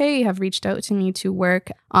and Kay have reached out to me to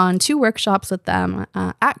work on 2 workshops with them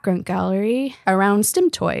at Grunt Gallery around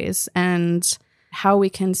STEM toys and how we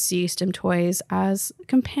can see STEM toys as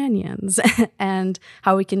companions and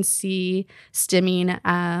how we can see stimming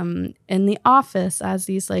in the office as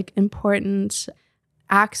these like important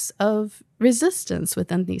acts of resistance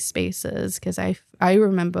within these spaces. Because I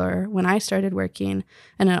remember when I started working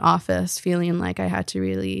in an office feeling like I had to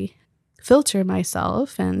really filter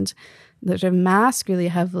myself and sort of mask really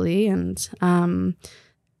heavily, and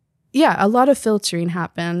a lot of filtering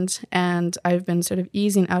happened, and I've been sort of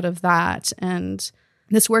easing out of that. And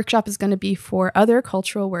this workshop is going to be for other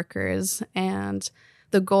cultural workers, and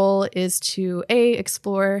the goal is to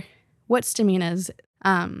explore what stimming is.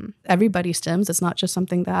 Everybody stims. It's not just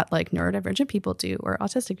something that like neurodivergent people do or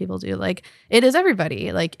autistic people do. Like, it is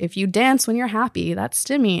everybody. Like, if you dance when you're happy, that's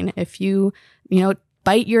stimming. If you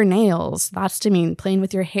bite your nails, that's stimming. Playing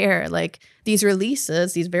with your hair, like these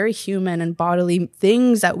releases, these very human and bodily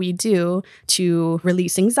things that we do to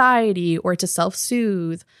release anxiety or to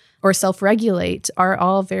self-soothe or self-regulate are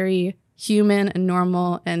all very human and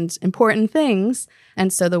normal and important things.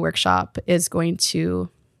 And so the workshop is going to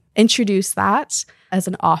introduce that as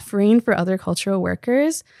an offering for other cultural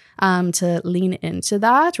workers to lean into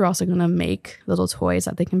that. We're also going to make little toys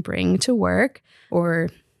that they can bring to work or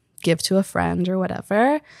give to a friend or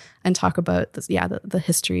whatever, and talk about this, the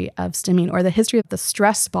history of stimming, or the history of the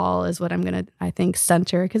stress ball is what I'm going to, I think,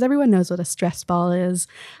 center, because everyone knows what a stress ball is.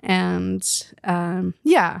 And I'm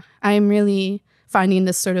really finding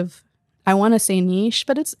this sort of, I want to say niche,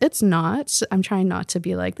 but it's not. I'm trying not to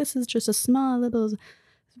be like, this is just a small little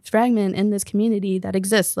fragment in this community that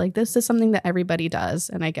exists. Like, this is something that everybody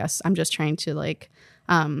does. And I guess I'm just trying to like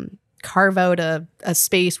carve out a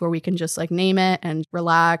space where we can just like name it and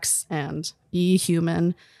relax and be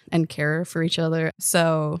human and care for each other.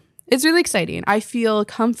 So it's really exciting. I feel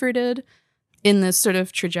comforted in this sort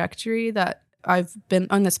of trajectory that I've been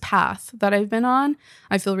on, this path that I've been on.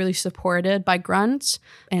 I feel really supported by Grunt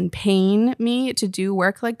and paying me to do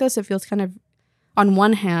work like this. It feels kind of, on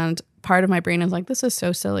one hand, part of my brain is like, this is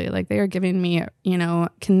so silly. Like, they are giving me,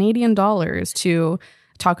 Canadian dollars to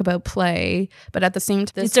talk about play, but at the same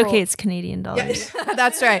time, it's okay. It's Canadian dollars. Yeah,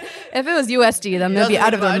 that's right. If it was USD, then they'd be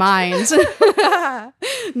out of their minds.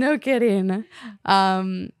 No kidding.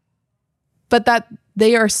 But that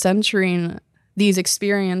they are centering these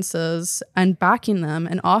experiences and backing them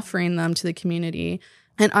and offering them to the community.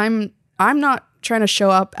 And I'm not trying to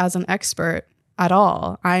show up as an expert at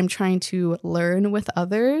all. I'm trying to learn with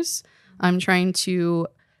others. I'm trying to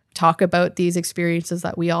talk about these experiences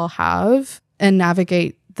that we all have and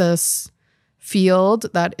navigate this field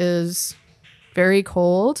that is very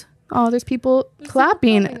cold. Oh, there's people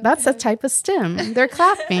clapping. That's a type of stim. They're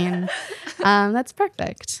clapping. That's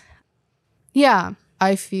perfect. Yeah,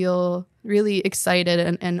 I feel really excited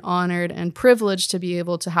and honored and privileged to be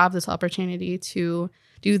able to have this opportunity to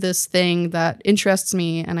do this thing that interests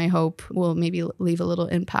me, and I hope will maybe leave a little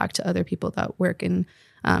impact to other people that work in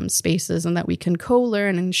spaces, and that we can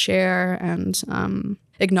co-learn and share and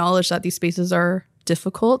acknowledge that these spaces are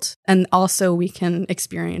difficult, and also we can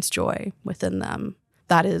experience joy within them.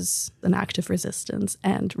 That is an act of resistance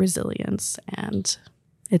and resilience, and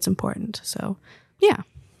it's important. So, yeah.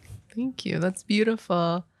 Thank you. That's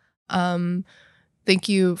beautiful. Thank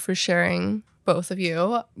you for sharing, both of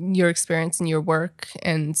you, your experience and your work.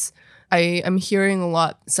 And I'm hearing a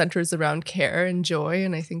lot centers around care and joy,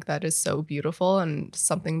 and I think that is so beautiful and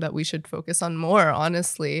something that we should focus on more,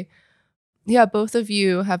 honestly. Yeah, both of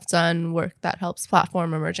you have done work that helps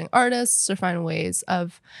platform emerging artists or find ways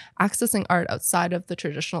of accessing art outside of the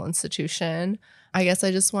traditional institution. I guess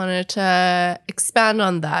I just wanted to expand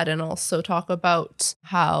on that and also talk about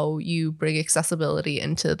how you bring accessibility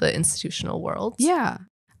into the institutional world. Yeah.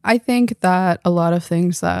 I think that a lot of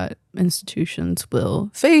things that institutions will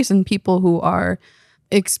face, and people who are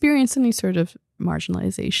experiencing any sort of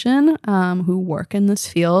marginalization, who work in this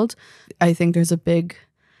field, I think there's a big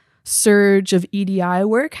surge of EDI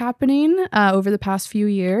work happening over the past few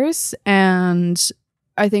years. And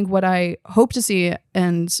I think what I hope to see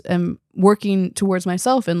and am working towards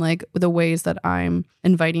myself in like the ways that I'm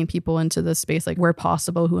inviting people into this space, like where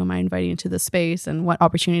possible, who am I inviting into this space and what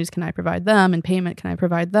opportunities can I provide them and payment can I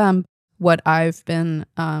provide them? What I've been,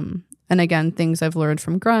 and again, things I've learned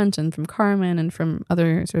from Grunt and from Carmen and from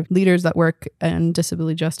other sort of leaders that work in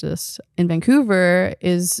disability justice in Vancouver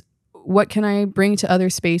is what can I bring to other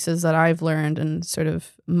spaces that I've learned and sort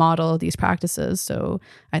of model these practices? So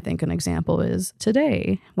I think an example is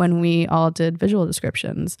today when we all did visual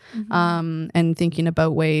descriptions, and thinking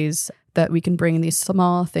about ways that we can bring these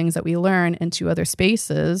small things that we learn into other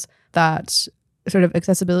spaces, that sort of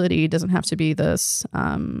accessibility doesn't have to be this,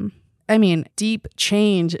 deep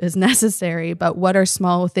change is necessary, but what are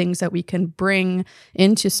small things that we can bring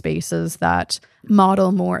into spaces that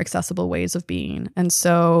model more accessible ways of being? And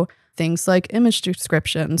so things like image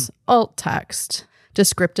descriptions, alt text,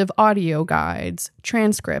 descriptive audio guides,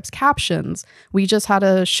 transcripts, captions. We just had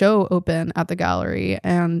a show open at the gallery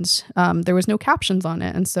and there was no captions on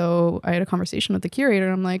it. And so I had a conversation with the curator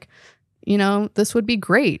and I'm like, this would be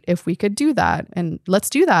great if we could do that, and let's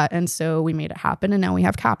do that. And so we made it happen, and now we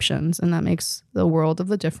have captions, and that makes the world of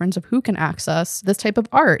the difference of who can access this type of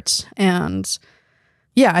art. And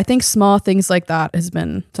yeah, I think small things like that has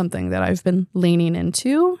been something that I've been leaning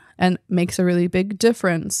into and makes a really big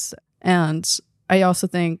difference. And I also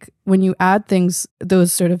think when you add things,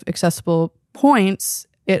 those sort of accessible points,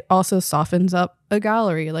 it also softens up a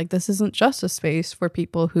gallery. Like, this isn't just a space for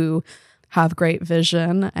people who have great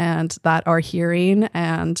vision and that are hearing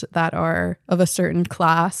and that are of a certain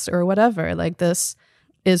class or whatever. Like, this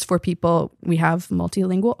is for people. We have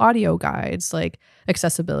multilingual audio guides. Like,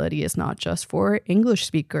 accessibility is not just for English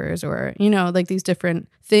speakers or, like these different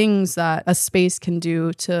things that a space can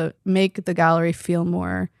do to make the gallery feel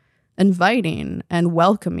more inviting and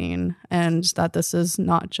welcoming, and that this is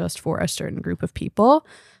not just for a certain group of people.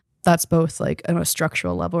 That's both like on a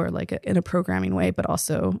structural level or like in a programming way, but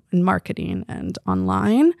also in marketing and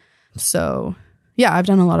online. So yeah, I've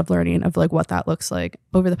done a lot of learning of like what that looks like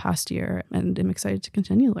over the past year, and I'm excited to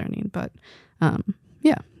continue learning. But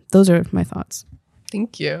yeah, those are my thoughts.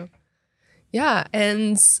 Thank you. Yeah.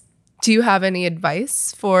 And do you have any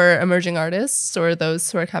advice for emerging artists or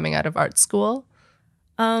those who are coming out of art school?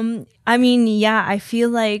 I feel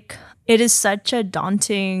like it is such a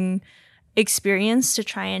daunting experience to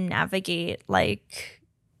try and navigate like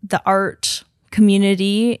the art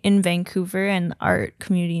community in Vancouver and art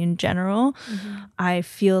community in general. I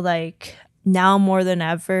feel like now more than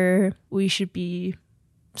ever, we should be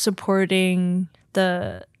supporting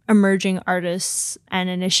the emerging artists and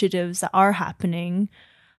initiatives that are happening.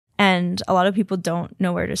 And a lot of people don't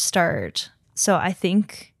know where to start. So I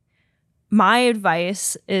think my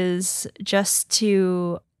advice is just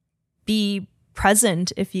to be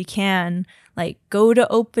present if you can. Like, go to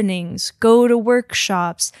openings, go to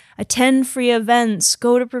workshops, attend free events,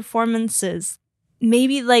 go to performances.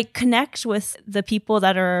 Maybe like connect with the people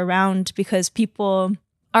that are around, because people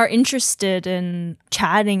are interested in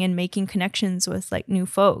chatting and making connections with like new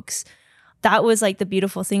folks. That was like the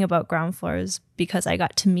beautiful thing about Ground Floors, because I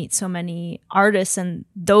got to meet so many artists, and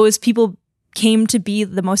those people came to be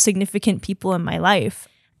the most significant people in my life.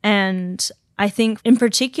 And I think in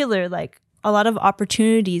particular, like, a lot of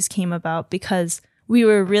opportunities came about because we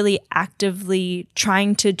were really actively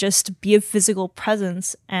trying to just be a physical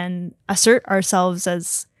presence and assert ourselves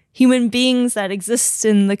as human beings that exist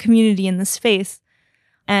in the community in the space.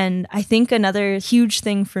 And I think another huge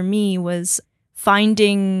thing for me was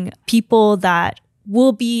finding people that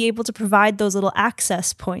will be able to provide those little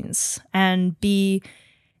access points and be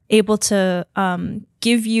able to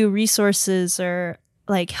give you resources or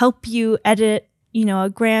like help you edit, a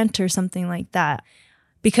grant or something like that.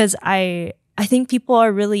 Because I think people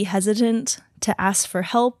are really hesitant to ask for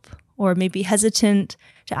help, or maybe hesitant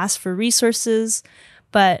to ask for resources.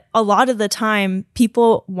 But a lot of the time,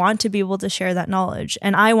 people want to be able to share that knowledge.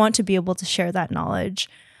 And I want to be able to share that knowledge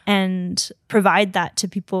and provide that to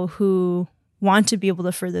people who want to be able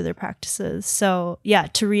to further their practices. So yeah,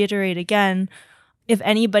 to reiterate again, if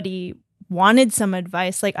anybody wanted some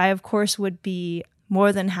advice, like, I of course would be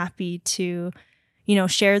more than happy to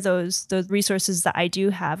share those resources that I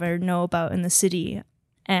do have or know about in the city.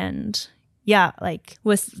 And yeah, like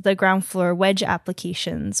with the Ground Floor wedge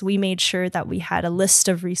applications, we made sure that we had a list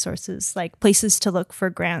of resources, like places to look for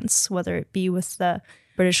grants, whether it be with the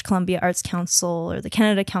British Columbia Arts Council or the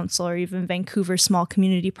Canada Council or even Vancouver small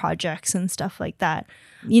community projects and stuff like that.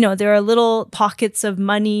 There are little pockets of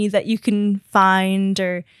money that you can find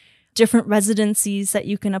or different residencies that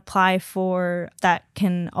you can apply for that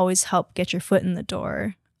can always help get your foot in the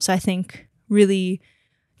door. So I think really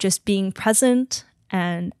just being present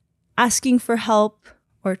and asking for help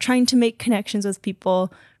or trying to make connections with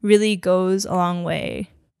people really goes a long way.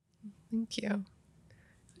 Thank you.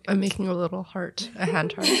 I'm making a little heart, a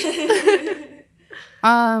hand heart.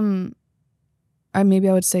 Maybe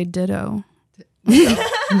I would say ditto.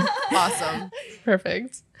 Awesome.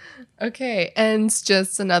 Perfect. Okay. And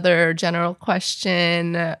just another general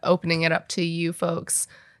question, opening it up to you folks.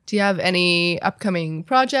 Do you have any upcoming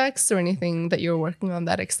projects or anything that you're working on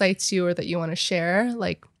that excites you or that you want to share?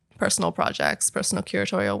 Like personal projects, personal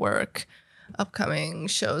curatorial work, upcoming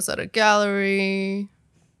shows at a gallery?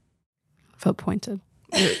 Felt pointed.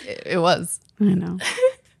 It was. I know.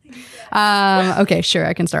 Okay, sure,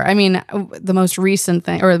 I can start. I mean, the most recent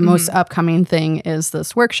thing or the most upcoming thing is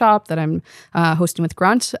this workshop that I'm hosting with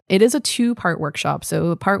Grunt. It is a 2-part workshop.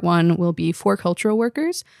 So part 1 will be for cultural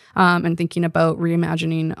workers and thinking about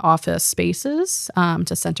reimagining office spaces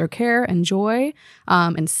to center care and joy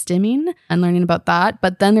and stimming and learning about that.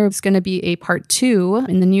 But then there's going to be a part 2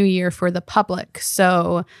 in the new year for the public.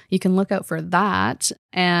 So you can look out for that.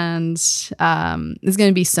 And it's going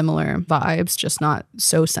to be similar vibes, just not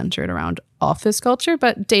so centered around office culture,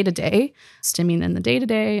 but day-to-day, stimming in the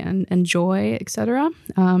day-to-day and joy, etc.,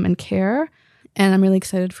 and care. And I'm really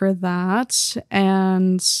excited for that.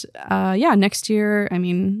 And next year,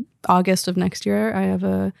 August of next year, I have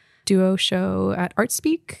a duo show at Art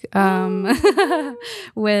Speak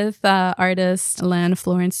with artist Lan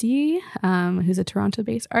Florency, who's a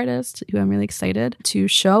Toronto-based artist who I'm really excited to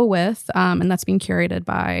show with. And that's being curated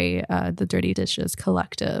by the Dirty Dishes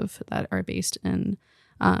Collective that are based in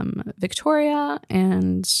Victoria.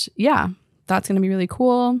 And yeah, that's going to be really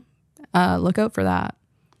cool. Look out for that.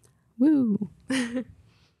 Woo.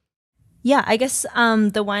 Yeah, I guess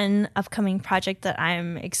the one upcoming project that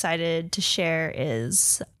I'm excited to share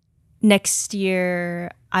is next year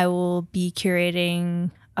I will be curating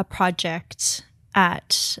a project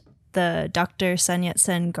at the Dr. Sun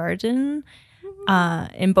Yat-sen Garden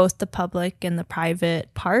in both the public and the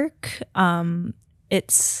private park.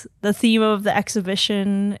 It's the theme of the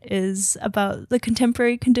exhibition is about the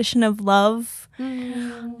contemporary condition of love.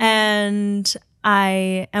 And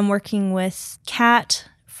I am working with Kat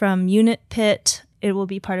from Unit Pit. It will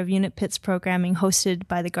be part of Unit Pit's programming hosted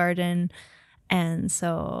by the garden. And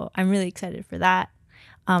so I'm really excited for that.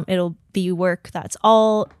 It'll be work that's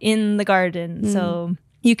all in the garden. So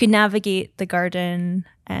you can navigate the garden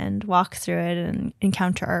and walk through it and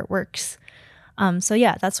encounter artworks. So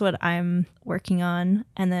yeah, that's what I'm working on.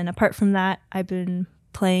 And then apart from that, I've been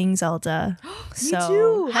playing Zelda. Me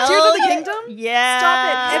too. Tears of the Kingdom? Yeah. Stop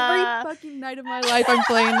it. Every fucking night of my life I'm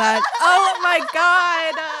playing that. Oh my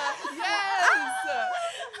god. Yes.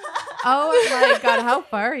 Oh my god, how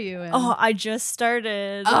far are you in? Oh, I just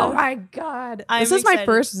started. Oh my god. This is my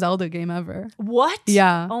first Zelda game ever. What?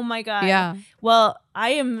 Yeah. Oh my god. Yeah. Well, I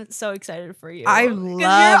am so excited for you. I'm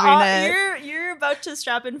loving it. You're about to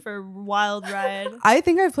strap in for a wild ride. I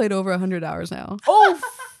think I've played over 100 hours now. Oh,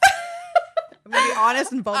 I'm gonna be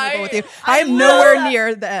honest and vulnerable with you. I I'm love nowhere that.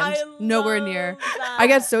 near the end. I Nowhere love near. that. I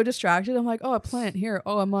get so distracted. I'm like, oh, a plant here.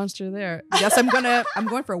 Oh, a monster there. Yes, I'm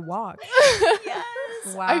going for a walk. Yes.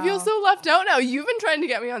 Wow. I feel so left out now. You've been trying to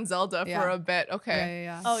get me on Zelda for a bit. Okay.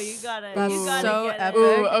 Yeah. Oh, you got it. That's You got so it. epic.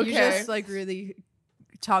 Ooh, okay. You just like really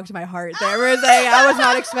talked to my heart there. Where it's like, I was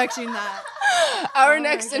not expecting that. Our Oh my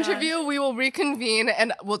next God. interview, we will reconvene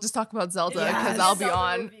and we'll just talk about Zelda because Yes. I'll be Zelda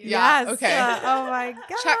on. review. Yeah. Yes. Okay. Oh my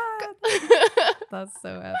god. Check. That's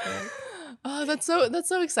so epic. Oh, that's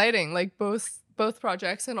so exciting. Like both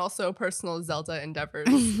projects and also personal Zelda endeavors.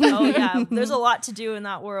 Oh yeah, there's a lot to do in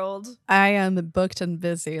that world. I am booked and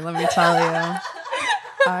busy, let me tell you.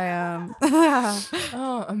 I am.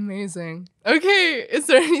 Oh, amazing. Okay, is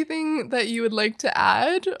there anything that you would like to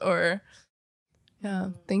add or yeah,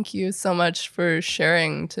 thank you so much for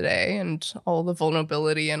sharing today and all the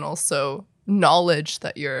vulnerability and also knowledge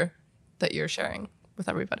that you're sharing with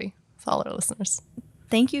everybody, with all our listeners.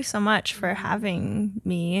 Thank you so much for having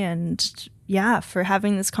me and for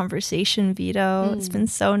having this conversation, Vito. It's been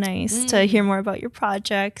so nice to hear more about your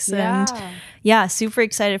projects and super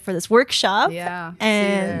excited for this workshop. Yeah.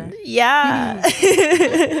 And Yeah.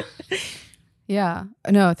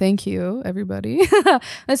 No, thank you, everybody.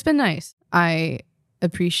 It's been nice. I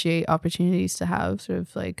appreciate opportunities to have sort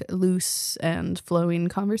of like loose and flowing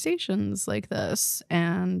conversations like this,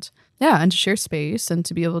 and to share space and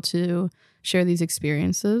to be able to share these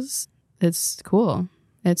experiences. It's cool,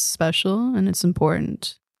 it's special, and it's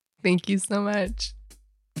important. Thank you so much.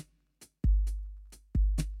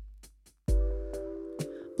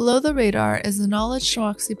 Below the Radar is a Knowledge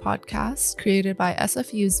Schmoxy podcast created by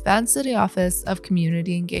SFU's Van City Office of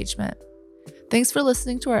Community Engagement. Thanks for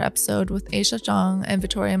listening to our episode with Asia Jong and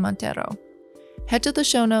Vitória Monteiro. Head to the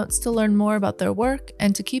show notes to learn more about their work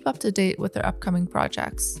and to keep up to date with their upcoming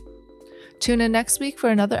projects. Tune in next week for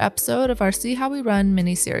another episode of our See How We Run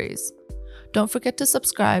mini-series. Don't forget to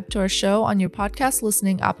subscribe to our show on your podcast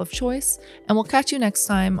listening app of choice, and we'll catch you next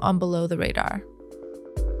time on Below the Radar.